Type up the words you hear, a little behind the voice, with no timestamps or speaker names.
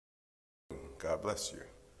God bless you.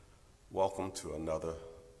 Welcome to another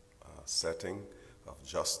setting of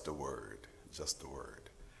Just the Word, Just the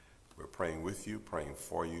Word. We're praying with you, praying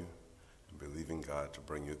for you, and believing God to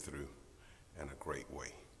bring you through in a great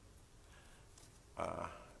way.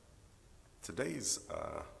 Today's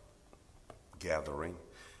gathering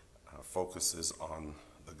focuses on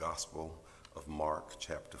the Gospel of Mark,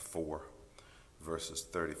 chapter 4, verses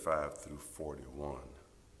 35 through 41.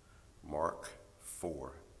 Mark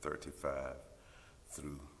 4, 35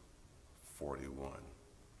 through 41.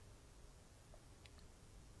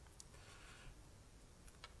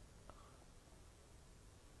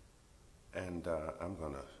 And I'm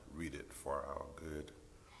going to read it for our good.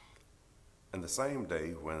 And the same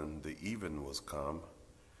day when the even was come,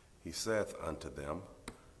 he saith unto them,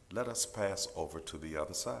 Let us pass over to the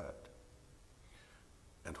other side.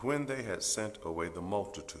 And when they had sent away the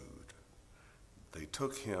multitude, they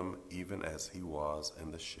took him even as he was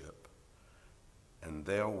in the ship. And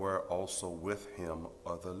there were also with him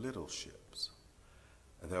other little ships.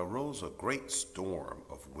 And there arose a great storm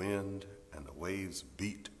of wind, and the waves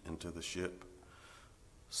beat into the ship,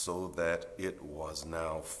 so that it was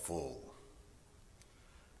now full.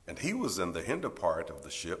 And he was in the hinder part of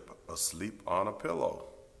the ship, asleep on a pillow.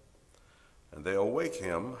 And they awake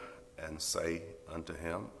him, and say unto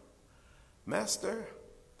him, Master,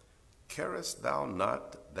 carest thou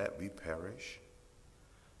not that we perish?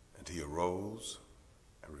 And he arose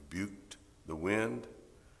and rebuked the wind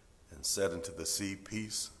and said unto the sea,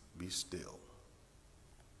 Peace, be still.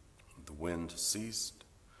 The wind ceased,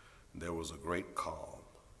 and there was a great calm.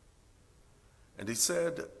 And he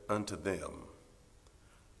said unto them,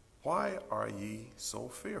 Why are ye so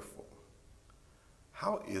fearful?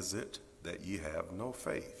 How is it that ye have no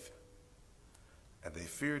faith? And they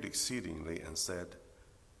feared exceedingly and said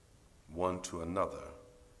one to another,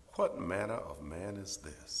 What manner of man is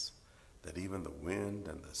this, that even the wind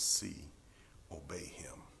and the sea obey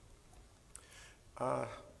him?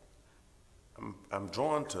 I'm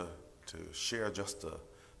drawn to share just a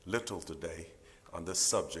little today on this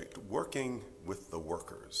subject, working with the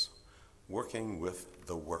workers, working with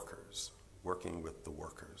the workers, working with the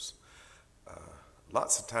workers.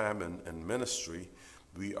 Lots of time in ministry,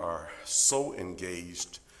 we are so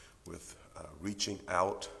engaged with reaching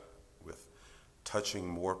out, with touching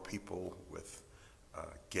more people, with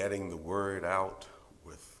getting the word out,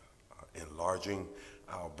 with enlarging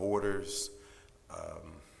our borders.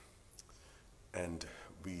 And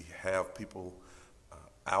we have people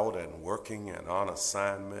out and working and on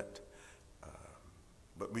assignment.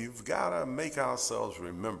 But we've got to make ourselves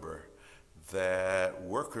remember that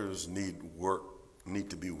workers need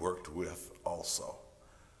to be worked with also.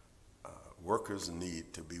 Workers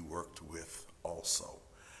need to be worked with also.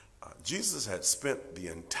 Jesus had spent the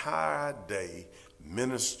entire day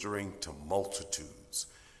ministering to multitudes,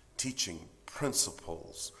 teaching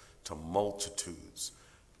principles to multitudes,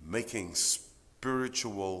 making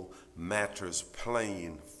spiritual matters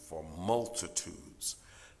plain for multitudes.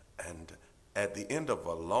 And at the end of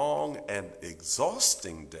a long and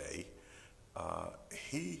exhausting day,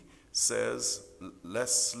 he says,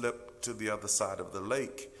 let's slip to the other side of the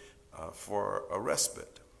lake for a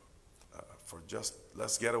respite,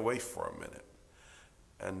 let's get away for a minute.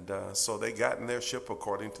 And so they got in their ship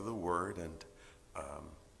according to the word, and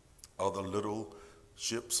other little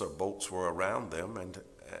ships or boats were around them. And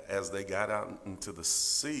as they got out into the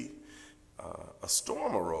sea, a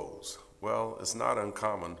storm arose. Well, it's not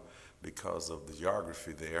uncommon because of the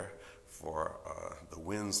geography there for the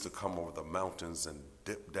winds to come over the mountains and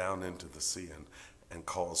dip down into the sea and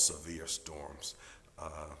cause severe storms.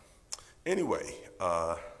 Anyway,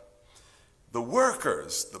 the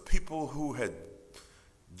workers, the people who had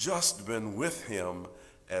just been with him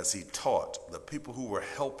as he taught, the people who were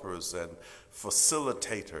helpers and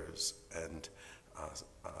facilitators and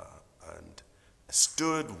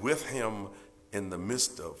stood with him in the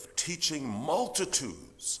midst of teaching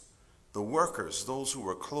multitudes, the workers, those who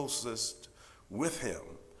were closest with him,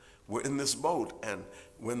 were in this boat. And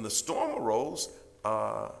when the storm arose,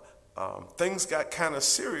 things got kind of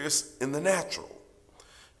serious in the natural.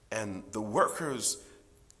 And the workers,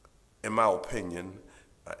 in my opinion,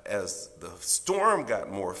 as the storm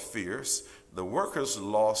got more fierce, the workers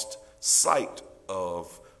lost sight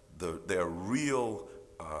of their real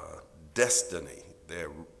destiny,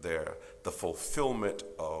 the fulfillment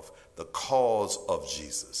of the cause of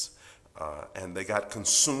Jesus. And they got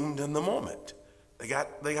consumed in the moment. They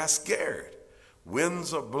got scared.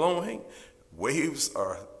 Winds are blowing, waves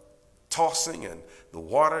are tossing, and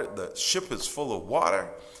the ship is full of water,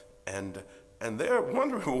 and they're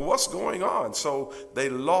wondering, well, what's going on? So they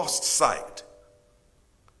lost sight.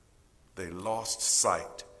 they lost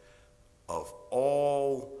sight of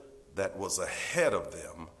all that was ahead of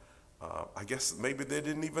them. I guess maybe they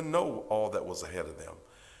didn't even know all that was ahead of them.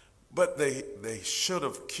 But they should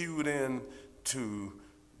have cued in to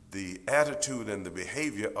the attitude and the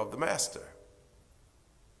behavior of the master.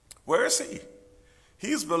 Where is he?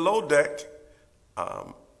 He's below deck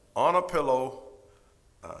on a pillow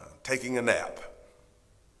taking a nap.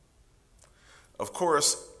 Of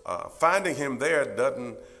course, finding him there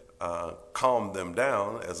doesn't calm them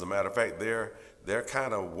down. As a matter of fact, they're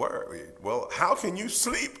kind of worried. Well, how can you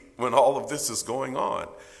sleep when all of this is going on?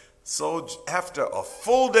 So after a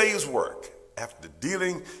full day's work, after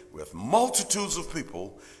dealing with multitudes of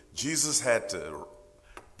people, Jesus had to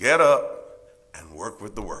get up and work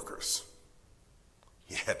with the workers.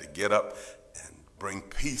 He had to get up and bring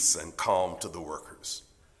peace and calm to the workers.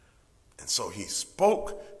 And so he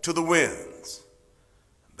spoke to the winds.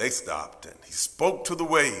 They stopped, and he spoke to the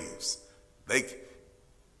waves. They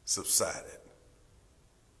subsided.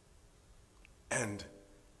 And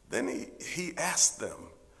then he asked them,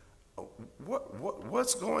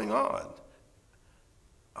 what's going on?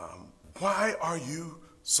 Why are you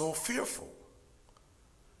so fearful?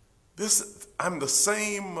 I'm the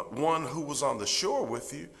same one who was on the shore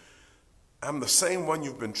with you. I'm the same one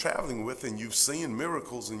you've been traveling with, and you've seen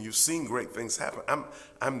miracles and you've seen great things happen.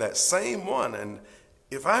 I'm that same one, and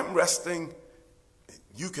if I'm resting,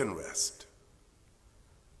 you can rest.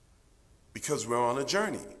 Because we're on a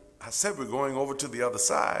journey. I said we're going over to the other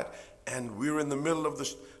side, and we're in the middle of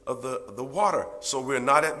the water, so we're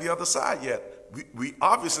not at the other side yet. We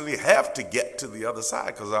obviously have to get to the other side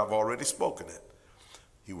because I've already spoken it.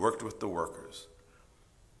 He worked with the workers.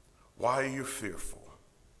 Why are you fearful?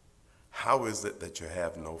 How is it that you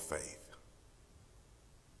have no faith?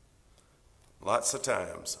 Lots of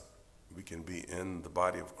times we can be in the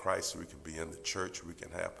body of Christ, we can be in the church, we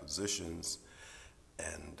can have positions,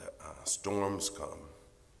 and storms come,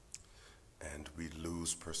 and we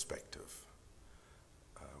lose perspective.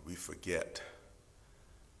 We forget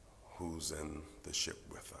who's in the ship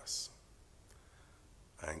with us.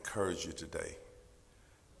 I encourage you today,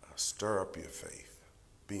 stir up your faith,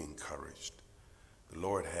 be encouraged. The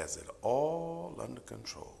Lord has it all under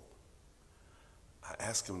control. I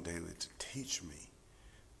ask him daily to teach me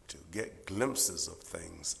to get glimpses of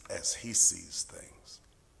things as he sees things.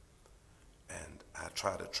 And I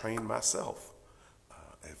try to train myself.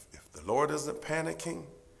 If the Lord isn't panicking,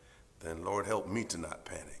 then Lord help me to not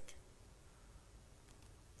panic.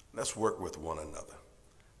 Let's work with one another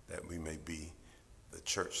that we may be the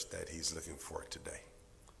church that he's looking for today.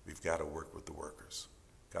 We've got to work with the workers.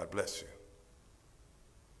 God bless you.